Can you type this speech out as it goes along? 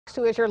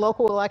To is your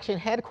local election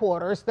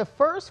headquarters. The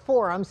first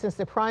forum since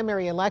the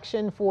primary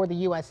election for the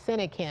U.S.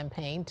 Senate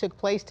campaign took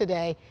place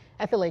today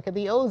at the Lake of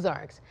the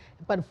Ozarks.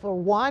 But for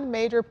one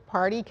major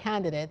party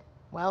candidate,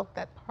 well,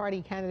 that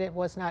party candidate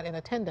was not in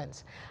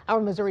attendance. Our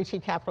Missouri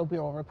Chief Capitol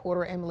Bureau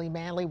reporter Emily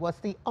Manley was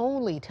the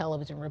only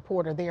television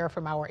reporter there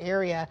from our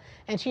area,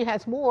 and she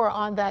has more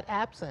on that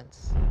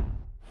absence.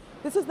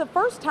 This is the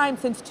first time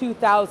since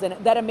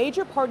 2000 that a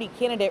major party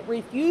candidate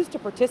refused to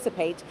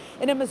participate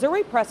in a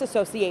Missouri Press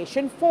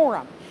Association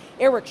forum.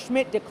 Eric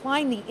Schmitt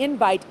declined the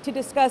invite to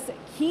discuss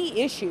key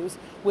issues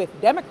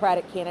with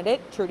Democratic candidate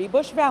Trudy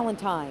Bush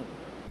Valentine.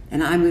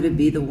 And I'm going to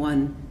be the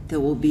one that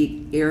will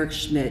beat Eric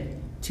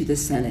Schmitt to the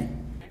Senate.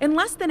 In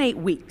less than 8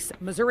 weeks,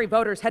 Missouri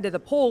voters head to the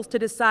polls to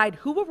decide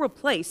who will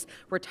replace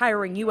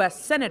retiring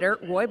U.S. Senator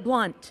Roy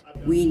Blunt.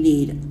 We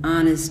need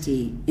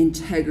honesty,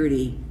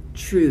 integrity,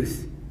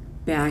 truth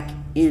back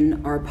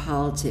in our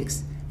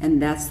politics,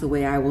 and that's the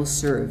way I will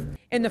serve.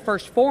 In the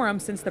first forum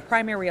since the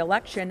primary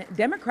election,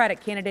 Democratic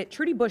candidate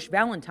Trudy Bush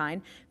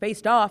Valentine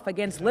faced off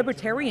against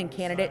Libertarian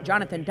candidate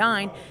Jonathan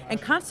Dine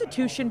and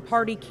Constitution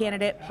Party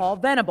candidate Paul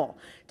Venable.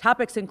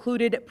 Topics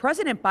included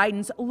President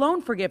Biden's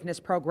loan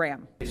forgiveness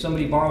program. If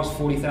somebody borrows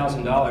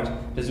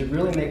 $40,000, does it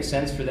really make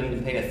sense for them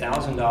to pay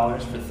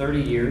 $1,000 for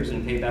 30 years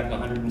and pay back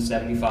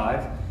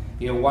 $175?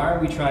 Why are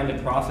we trying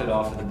to profit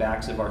off of the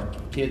backs of our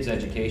kids'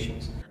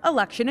 educations?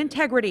 Election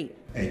integrity.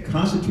 A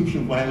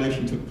constitutional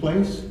violation took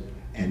place,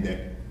 and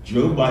that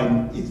Joe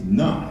Biden is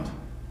not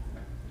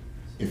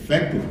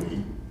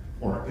effectively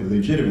or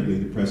illegitimately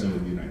the president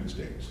of the United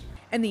States.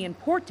 And the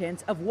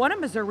importance of one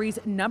of Missouri's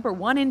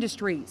 #1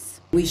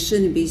 industries. We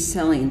shouldn't be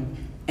selling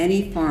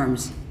any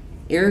farms.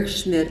 Eric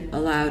Schmitt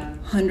allowed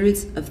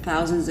hundreds of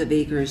thousands of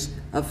acres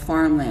of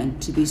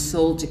farmland to be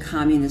sold to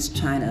communist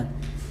China.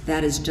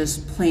 That is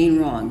just plain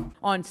wrong.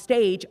 On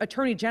stage,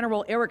 Attorney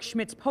General Eric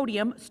Schmitt's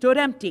podium stood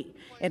empty.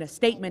 In a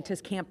statement,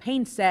 his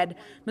campaign said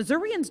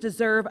Missourians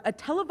deserve a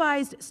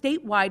televised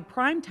statewide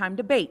primetime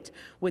debate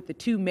with the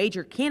two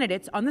major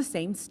candidates on the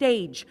same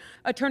stage.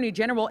 Attorney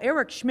General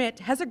Eric Schmitt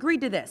has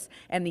agreed to this,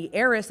 and the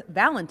heiress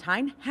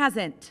Valentine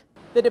hasn't.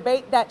 The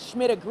debate that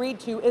Schmitt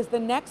agreed to is the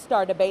Next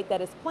Star debate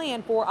that is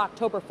planned for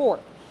October 4th.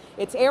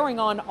 It's airing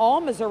on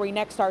all Missouri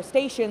Next Star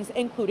stations,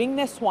 including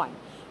this one.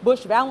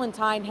 Bush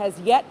Valentine has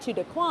yet to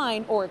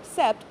decline or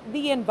accept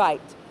the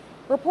invite.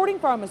 Reporting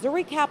from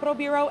Missouri Capitol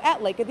Bureau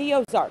at Lake of the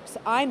Ozarks,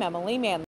 I'm Emily Manley.